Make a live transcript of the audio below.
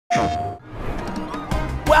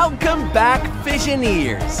Welcome back,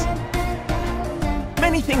 Visioneers!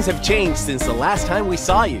 Many things have changed since the last time we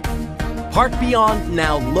saw you. Park Beyond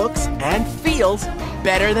now looks and feels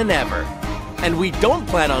better than ever. And we don't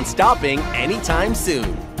plan on stopping anytime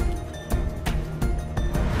soon.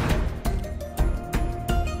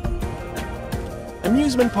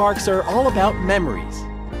 Amusement parks are all about memories,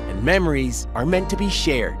 and memories are meant to be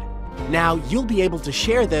shared. Now you'll be able to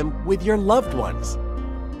share them with your loved ones.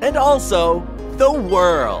 And also, the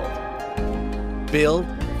world. Build,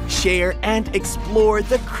 share, and explore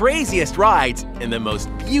the craziest rides in the most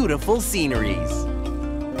beautiful sceneries.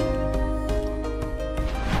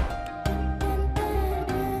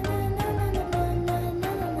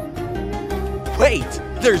 Wait,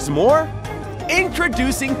 there's more?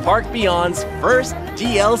 Introducing Park Beyond's first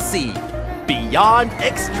DLC, Beyond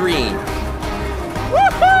eXtreme.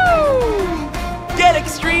 Woohoo! Get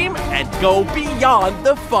extreme and go beyond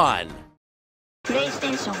the fun.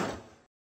 PlayStation